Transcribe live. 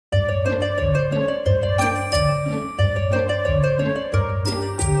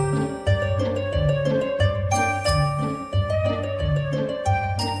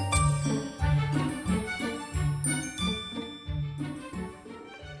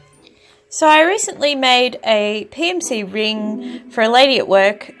So I recently made a PMC ring for a lady at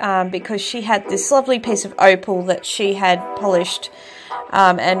work because she had this lovely piece of opal that she had polished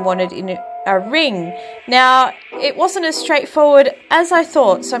and wanted in a ring. Now, it wasn't as straightforward as I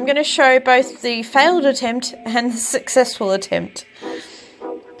thought, so I'm going to show both the failed attempt and the successful attempt.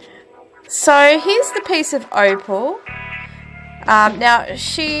 So here's the piece of opal. Now,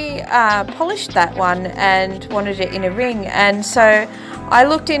 she polished that one and wanted it in a ring, and so I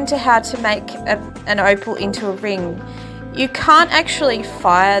looked into how to make an opal into a ring. You can't actually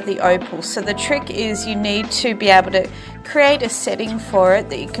fire the opal, so the trick is you need to be able to create a setting for it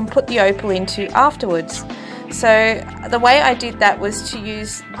that you can put the opal into afterwards. So the way I did that was to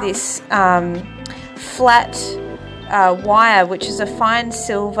use this flat wire, which is a fine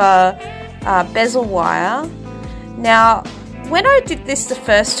silver bezel wire. Now, when I did this the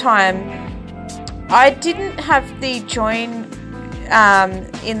first time, I didn't have the join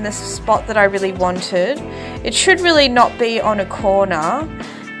in the spot that I really wanted. It should really not be on a corner.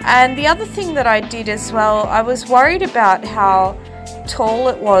 And the other thing that I did as well, I was worried about how tall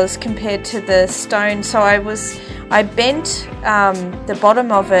it was compared to the stone, so I bent the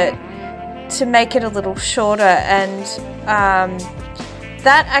bottom of it to make it a little shorter, and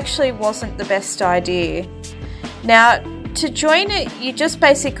that actually wasn't the best idea. Now, to join it, you just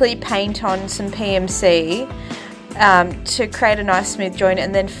basically paint on some PMC to create a nice smooth joint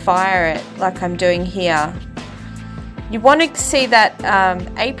and then fire it like I'm doing here. You want to see that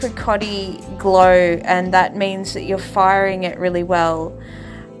apricot-y glow, and that means that you're firing it really well.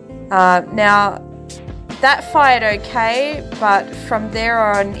 Now, that fired okay, but from there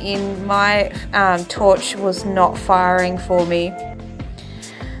on in, my torch was not firing for me.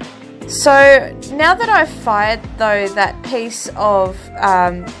 So now that I've fired though that piece of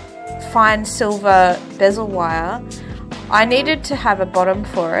fine silver bezel wire, I needed to have a bottom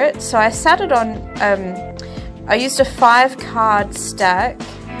for it, so I sat it on, I used a 5-card stack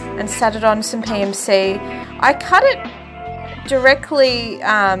and sat it on some PMC. I cut it directly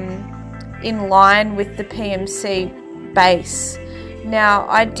in line with the PMC base. Now,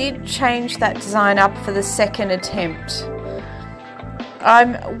 I did change that design up for the second attempt.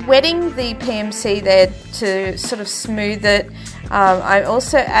 I'm wetting the PMC there to sort of smooth it. I'm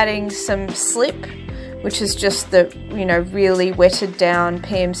also adding some slip, which is just the, really wetted down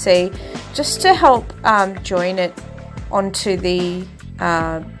PMC, just to help join it onto the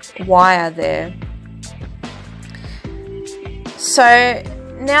wire there. So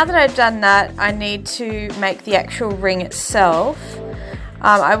now that I've done that, I need to make the actual ring itself.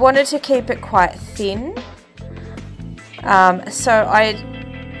 I wanted to keep it quite thin. So I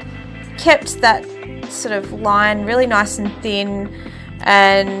kept that sort of line really nice and thin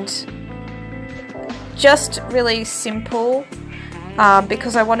and just really simple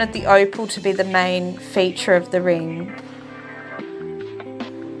because I wanted the opal to be the main feature of the ring.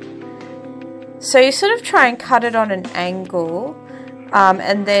 So you sort of try and cut it on an angle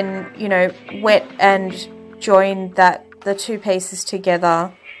and then, wet and join the two pieces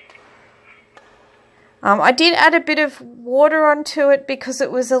together. I did add a bit of water onto it because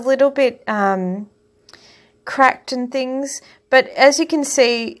it was a little bit cracked and things, but as you can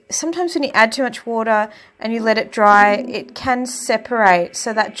see, sometimes when you add too much water and you let it dry, it can separate,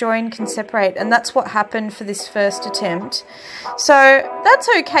 so that join can separate, and that's what happened for this first attempt. So that's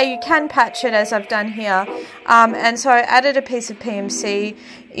okay, you can patch it as I've done here, and so I added a piece of PMC.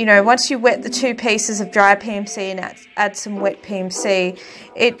 Once you wet the two pieces of dry PMC and add some wet PMC,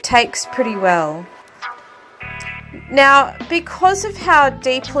 it takes pretty well. Now, because of how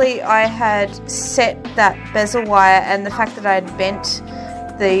deeply I had set that bezel wire and the fact that I had bent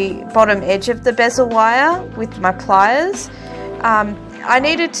the bottom edge of the bezel wire with my pliers, I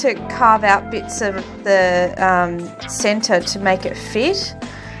needed to carve out bits of the center to make it fit,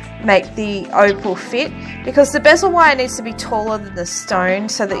 make the opal fit, because the bezel wire needs to be taller than the stone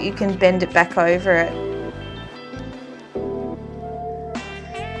so that you can bend it back over it.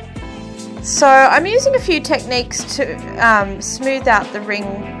 So I'm using a few techniques to smooth out the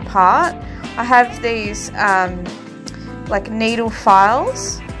ring part. I have these like needle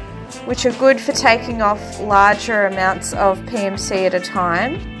files, which are good for taking off larger amounts of PMC at a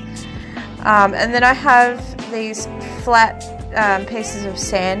time. And then I have these flat pieces of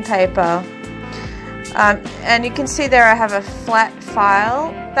sandpaper. And you can see there I have a flat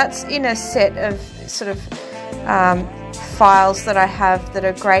file. That's in a set of sort of files that I have that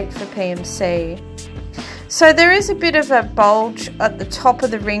are great for PMC. So there is a bit of a bulge at the top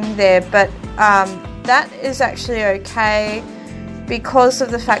of the ring there, but that is actually okay because of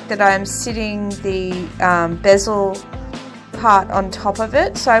the fact that I'm sitting the bezel part on top of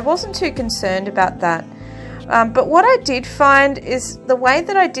it, so I wasn't too concerned about that. But what I did find is the way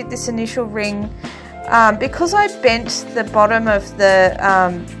that I did this initial ring, because I bent the bottom of the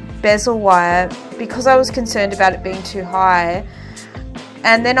bezel wire because I was concerned about it being too high,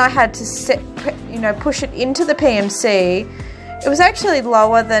 and then I had to push it into the PMC. It was actually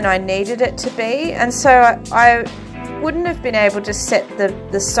lower than I needed it to be, and so I wouldn't have been able to set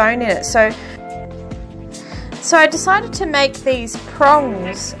the stone in it. So I decided to make these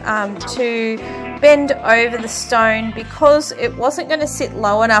prongs to bend over the stone, because it wasn't going to sit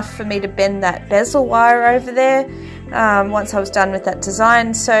low enough for me to bend that bezel wire over there once I was done with that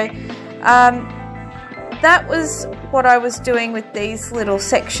design. So that was what I was doing with these little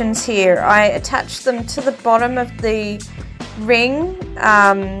sections here. I attached them to the bottom of the ring,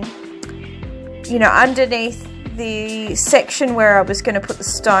 you know, underneath the section where I was going to put the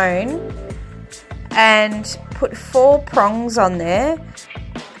stone, and put 4 prongs on there,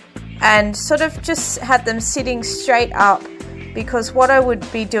 and sort of just had them sitting straight up, because what I would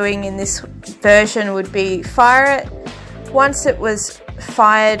be doing in this version would be fire it. Once it was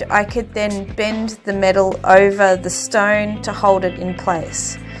fired, I could then bend the metal over the stone to hold it in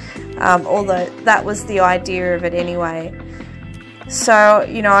place, although that was the idea of it anyway. So,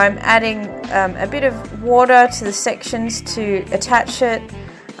 you know, I'm adding a bit of water to the sections to attach it,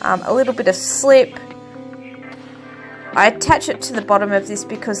 a little bit of slip. I attach it to the bottom of this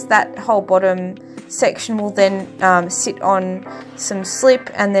because that whole bottom section will then sit on some slip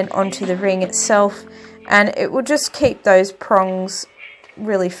and then onto the ring itself, and it will just keep those prongs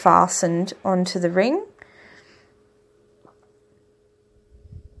really fastened onto the ring.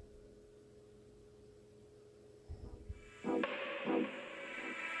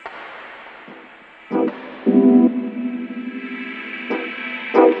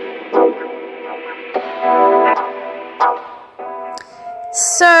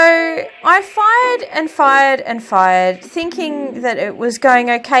 So I fired and fired and fired, thinking that it was going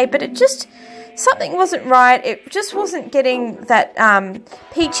okay, but it just, something wasn't right. It just wasn't getting that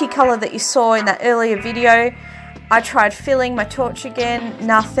peachy colour that you saw in that earlier video. I tried filling my torch again,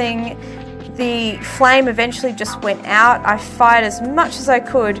 nothing. The flame eventually just went out. I fired as much as I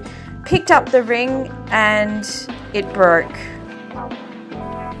could, picked up the ring, and it broke.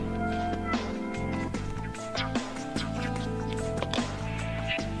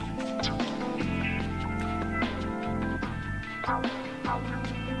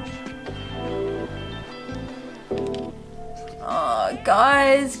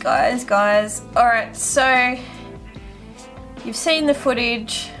 Guys. Alright, so you've seen the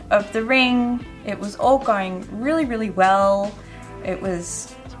footage of the ring. It was all going really well. It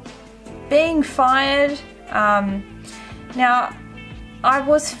was being fired. Now, I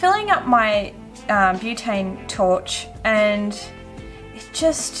was filling up my butane torch, and it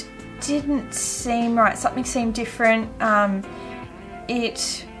just didn't seem right. Something seemed different.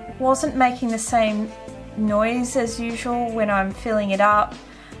 It wasn't making the same noise as usual when I'm filling it up.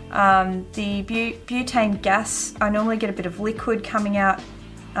 The butane gas, I normally get a bit of liquid coming out,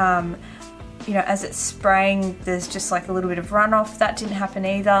 you know, as it's spraying, there's just like a little bit of runoff. That didn't happen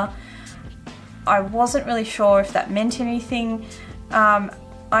either. I wasn't really sure if that meant anything.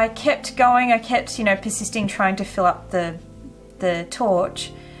 I kept going, I kept, you know, persisting, trying to fill up the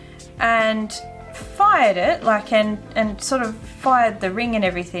torch, and fired it, like, and sort of fired the ring and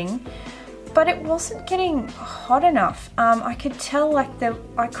everything. But it wasn't getting hot enough. I could tell, like,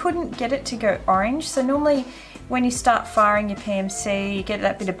 I couldn't get it to go orange. So normally when you start firing your PMC, you get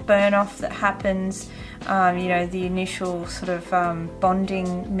that bit of burn off that happens. You know, the initial sort of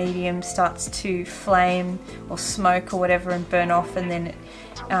bonding medium starts to flame or smoke or whatever and burn off, and then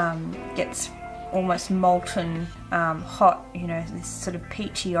it gets almost molten hot, you know, this sort of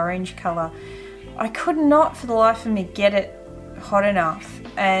peachy orange colour. I could not for the life of me get it hot enough,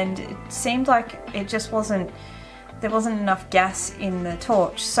 and it seemed like it just there wasn't enough gas in the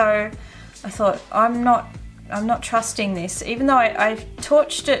torch. So I thought, I'm not trusting this, even though I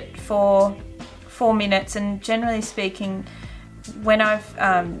torched it for 4 minutes, and generally speaking, when I've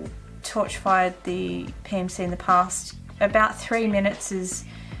torch fired the PMC in the past, about 3 minutes is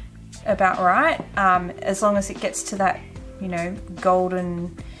about right, as long as it gets to that, you know,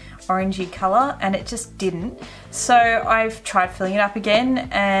 golden orangey colour, and it just didn't. So I've tried filling it up again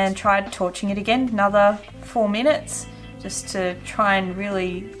and tried torching it again, another 4 minutes, just to try and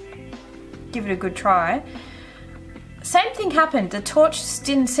really give it a good try. Same thing happened. The torch just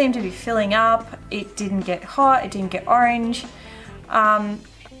didn't seem to be filling up. It didn't get hot, it didn't get orange.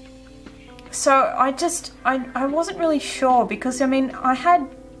 So I wasn't really sure, because I mean, I had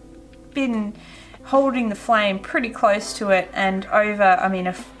been holding the flame pretty close to it and over, I mean,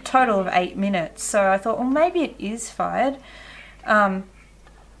 a total of 8 minutes. So I thought, well, maybe it is fired.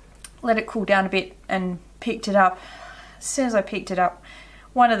 Let it cool down a bit and picked it up. As soon as I picked it up,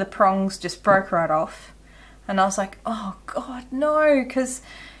 one of the prongs just broke right off. And I was like, oh God, no, because,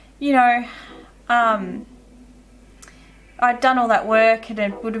 you know, I'd done all that work and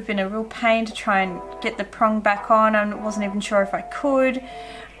it would have been a real pain to try and get the prong back on. I wasn't even sure if I could.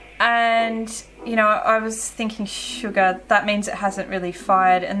 And, you know, I was thinking, sugar, that means it hasn't really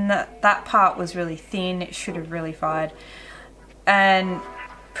fired, and that part was really thin. It should have really fired. And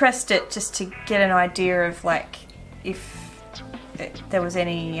pressed it just to get an idea of, like, if there was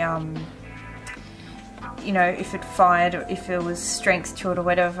any, you know, if it fired or if there was strength to it or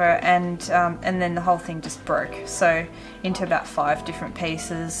whatever, and then the whole thing just broke, so into about 5 different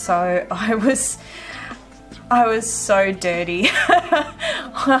pieces. So I was so dirty.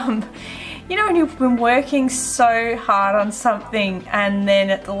 You know, when you've been working so hard on something and then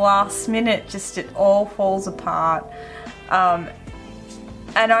at the last minute just it all falls apart.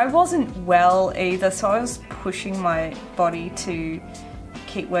 And I wasn't well either, so I was pushing my body to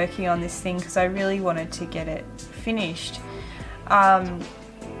keep working on this thing because I really wanted to get it finished. And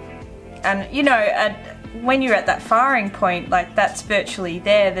you know, when you're at that firing point, like, that's virtually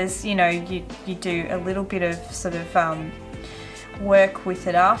there. There's, you know, you do a little bit of sort of work with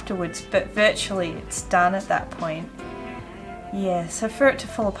it afterwards, but virtually it's done at that point. Yeah, so for it to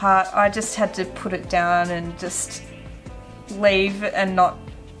fall apart, I just had to put it down and just leave and not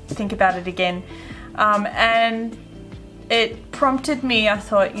think about it again. And it prompted me, I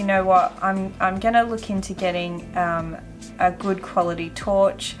thought, you know what, I'm gonna look into getting a good quality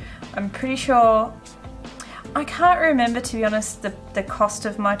torch. I'm pretty sure, I can't remember, to be honest, the cost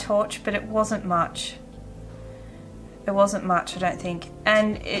of my torch, but it wasn't much. It wasn't much, I don't think.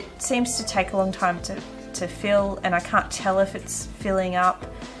 And it seems to take a long time to fill, and I can't tell if it's filling up.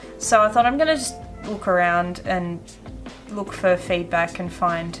 So I thought I'm gonna just look around and look for feedback and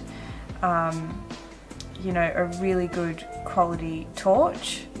find, you know, a really good quality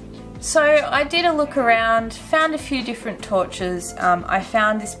torch. So I did a look around, found a few different torches. I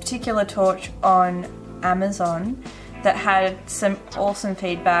found this particular torch on Amazon that had some awesome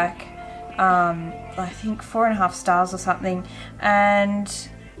feedback. I think 4.5 stars or something, and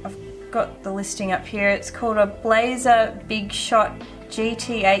I've got the listing up here. It's called a Blazer Big Shot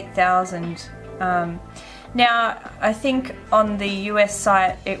GT8000. Now, I think on the US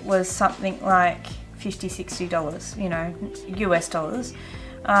site it was something like $50–60, you know, US dollars.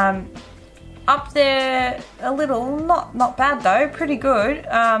 Up there a little, not bad though, pretty good.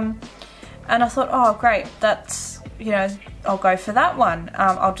 And I thought, oh great, that's, you know, I'll go for that one.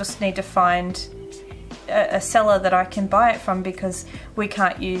 I'll just need to find a seller that I can buy it from, because we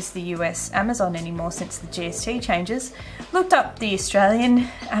can't use the US Amazon anymore since the GST changes. Looked up the Australian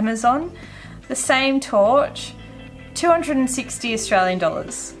Amazon, the same torch, 260 Australian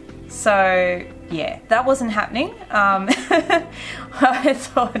dollars. So yeah, that wasn't happening. I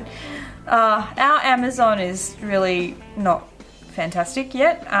thought our Amazon is really not fantastic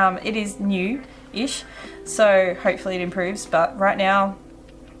yet. It is new-ish, so hopefully it improves, but right now,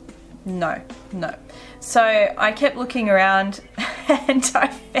 no. So I kept looking around and I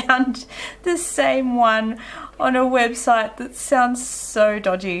found the same one on a website that sounds so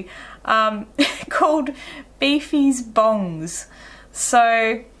dodgy, called Beefy's Bongs.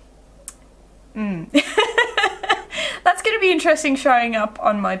 So that's going to be interesting showing up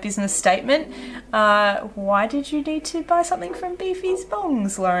on my business statement. Why did you need to buy something from Beefy's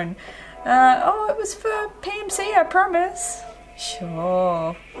Bongs, Lauren? Oh, it was for PMC, I promise.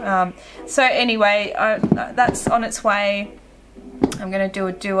 Sure. So anyway, that's on its way. I'm going to do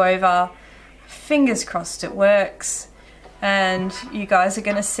a do-over. Fingers crossed it works. And you guys are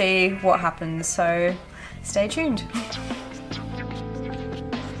going to see what happens, so stay tuned.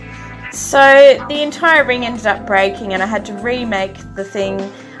 So the entire ring ended up breaking and I had to remake the thing.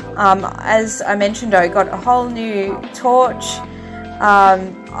 As I mentioned, I got a whole new torch.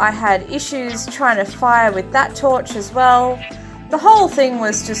 I had issues trying to fire with that torch as well. The whole thing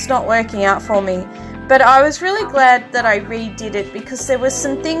was just not working out for me. But I was really glad that I redid it, because there were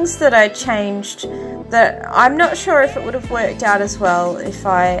some things that I changed that I'm not sure if it would have worked out as well if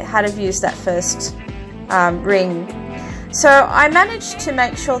I had have used that first ring. So I managed to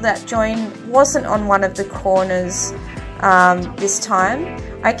make sure that join wasn't on one of the corners this time.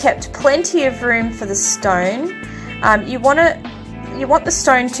 I kept plenty of room for the stone. You want the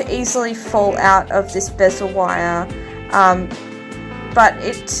stone to easily fall out of this bezel wire, but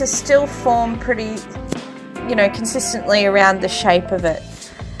it to still form pretty, you know, consistently around the shape of it.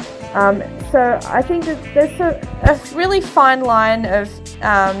 So I think that there's a really fine line of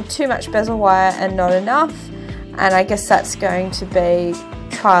too much bezel wire and not enough, and I guess that's going to be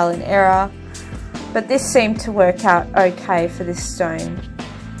trial and error, but this seemed to work out okay for this stone.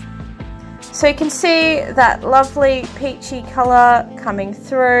 So you can see that lovely peachy colour coming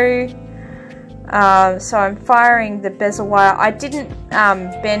through. So I'm firing the bezel wire. I didn't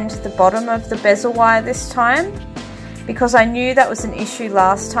bend the bottom of the bezel wire this time because I knew that was an issue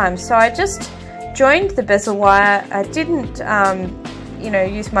last time. So I just joined the bezel wire. I didn't, you know,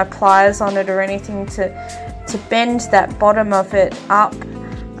 use my pliers on it or anything to bend that bottom of it up.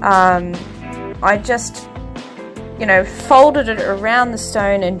 I just, you know, folded it around the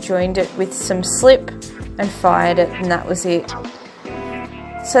stone and joined it with some slip and fired it, and that was it.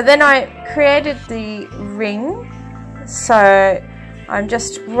 So then I created the ring, so I'm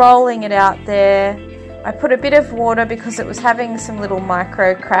just rolling it out there. I put a bit of water because it was having some little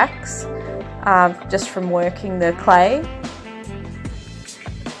micro cracks just from working the clay.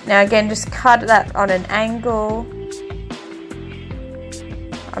 Now again, just cut that on an angle.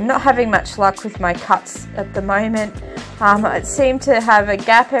 I'm not having much luck with my cuts at the moment. I seem to have a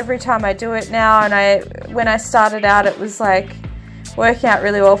gap every time I do it now, and when I started out it was like working out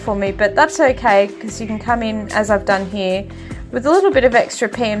really well for me, but that's okay because you can come in, as I've done here, with a little bit of extra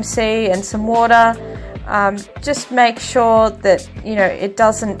PMC and some water. Just make sure that, you know, it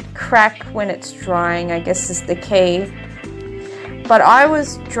doesn't crack when it's drying, I guess is the key. But I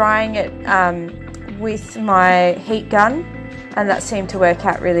was drying it with my heat gun, and that seemed to work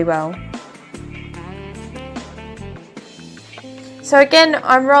out really well. So again,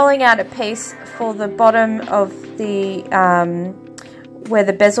 I'm rolling out a piece for the bottom of the where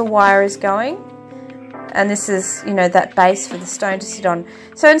the bezel wire is going, and this is, you know, that base for the stone to sit on.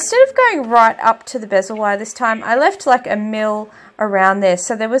 So instead of going right up to the bezel wire this time, I left like a mil around there,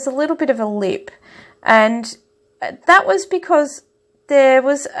 so there was a little bit of a lip, and that was because there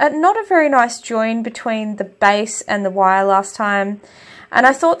was not a very nice join between the base and the wire last time, and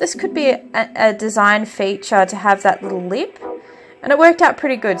I thought this could be a design feature to have that little lip, and it worked out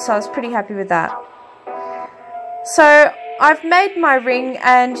pretty good, so I was pretty happy with that. So I've made my ring,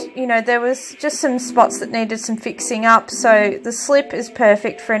 and you know, there was just some spots that needed some fixing up, so the slip is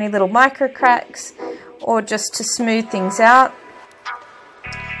perfect for any little micro cracks or just to smooth things out.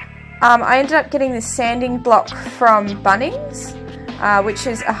 I ended up getting this sanding block from Bunnings, which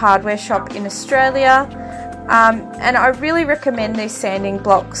is a hardware shop in Australia, and I really recommend these sanding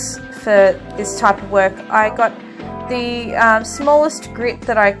blocks for this type of work. I got the smallest grit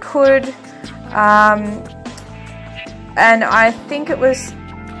that I could, and I think it was,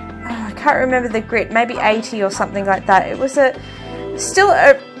 I can't remember the grit, maybe 80 or something like that. It was still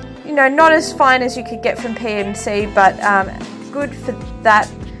you know, not as fine as you could get from PMC, but good for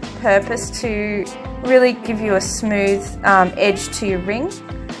that purpose to really give you a smooth edge to your ring.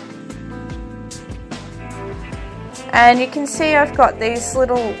 And you can see I've got these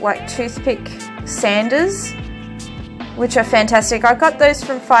little like toothpick sanders, which are fantastic. I got those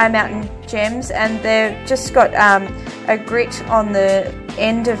from Fire Mountain Gems, and they've just got a grit on the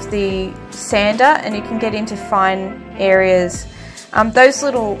end of the sander, and you can get into fine areas. Those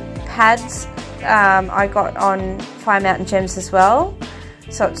little pads I got on Fire Mountain Gems as well.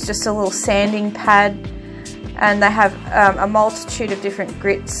 So it's just a little sanding pad, and they have a multitude of different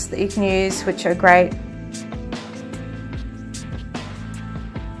grits that you can use, which are great.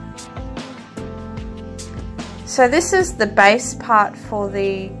 So this is the base part for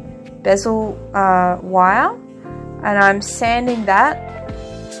the bezel wire, and I'm sanding that.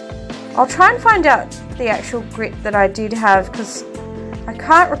 I'll try and find out the actual grit that I did have, because I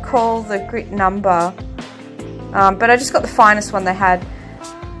can't recall the grit number, but I just got the finest one they had.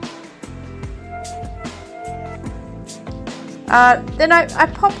 Then I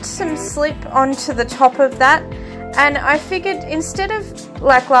popped some slip onto the top of that, and I figured instead of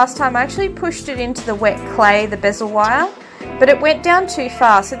like last time, I actually pushed it into the wet clay, the bezel wire, but it went down too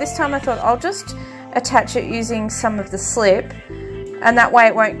far. So this time I thought I'll just attach it using some of the slip, and that way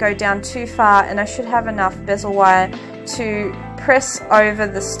it won't go down too far, and I should have enough bezel wire to press over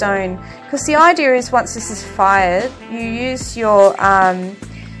the stone. Because the idea is, once this is fired, you use your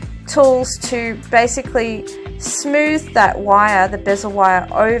tools to basically smooth that wire, the bezel wire,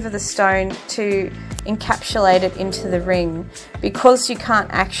 over the stone to encapsulate it into the ring, because you can't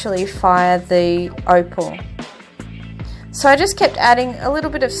actually fire the opal. So I just kept adding a little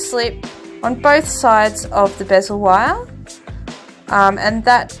bit of slip on both sides of the bezel wire, and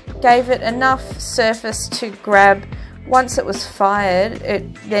that gave it enough surface to grab. Once it was fired,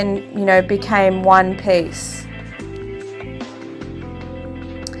 it then, you know, became one piece.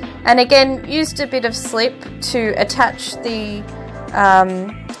 And again, used a bit of slip to attach the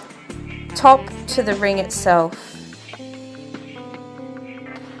top to the ring itself.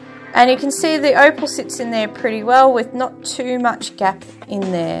 And you can see the opal sits in there pretty well with not too much gap in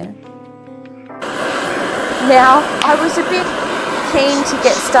there. Now, I was a bit keen to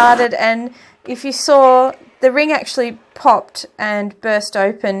get started, and if you saw, the ring actually popped and burst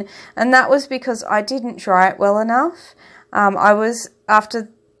open, and that was because I didn't dry it well enough. After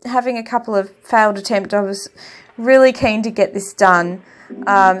having a couple of failed attempts, I was really keen to get this done.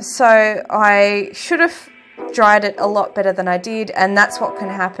 So I should have dried it a lot better than I did, and that's what can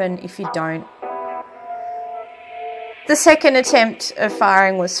happen if you don't. The second attempt of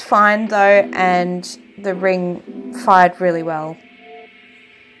firing was fine though, and the ring fired really well.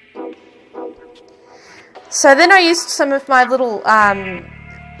 So then I used some of my little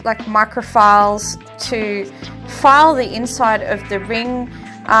like microfiles to file the inside of the ring.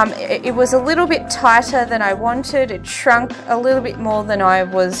 It was a little bit tighter than I wanted. It shrunk a little bit more than I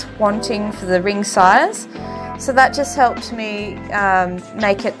was wanting for the ring size. So that just helped me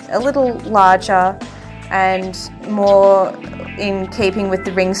make it a little larger and more in keeping with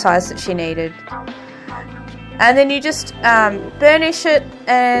the ring size that she needed. And then you just burnish it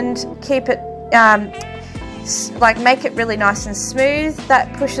and keep it, like make it really nice and smooth.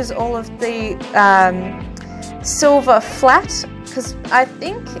 That pushes all of the silver flat, because I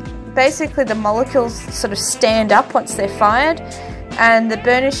think basically the molecules sort of stand up once they're fired, and the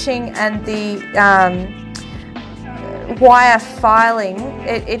burnishing and the wire filing,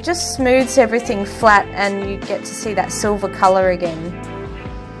 it just smooths everything flat, and you get to see that silver colour again.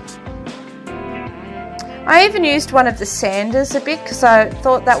 I even used one of the sanders a bit because I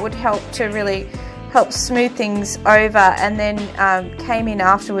thought that would help to really help smooth things over, and then came in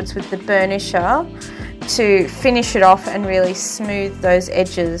afterwards with the burnisher to finish it off and really smooth those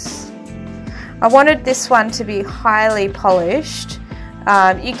edges. I wanted this one to be highly polished.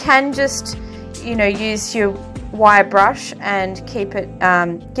 You can just, you know, use your wire brush and keep it,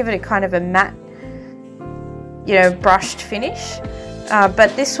 give it a kind of a matte, you know, brushed finish.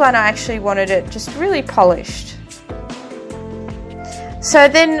 But this one I actually wanted it just really polished. So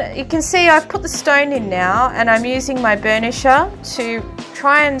then you can see I've put the stone in now, and I'm using my burnisher to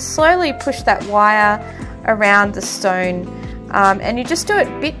try and slowly push that wire around the stone. And you just do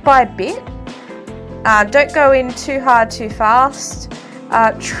it bit by bit. Don't go in too hard too fast.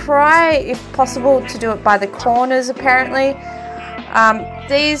 Try, if possible, to do it by the corners apparently.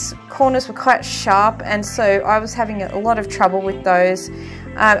 These corners were quite sharp, and so I was having a lot of trouble with those.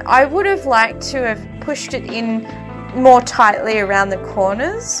 I would have liked to have pushed it in more tightly around the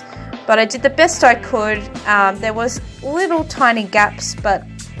corners, but I did the best I could. There was little tiny gaps, but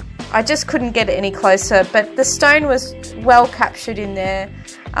I just couldn't get it any closer. But the stone was well captured in there.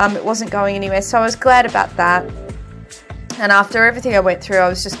 It wasn't going anywhere, so I was glad about that. And after everything I went through, I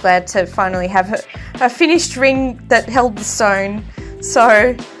was just glad to finally have a finished ring that held the stone.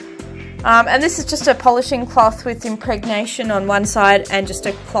 So, and this is just a polishing cloth with impregnation on one side and just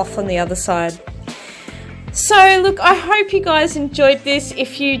a cloth on the other side. So look, I hope you guys enjoyed this.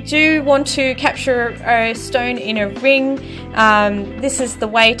 If you do want to capture a stone in a ring, this is the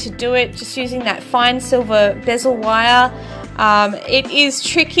way to do it, just using that fine silver bezel wire. It is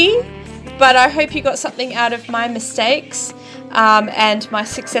tricky, but I hope you got something out of my mistakes and my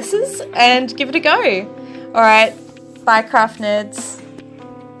successes, and give it a go. Alright, bye craft nerds.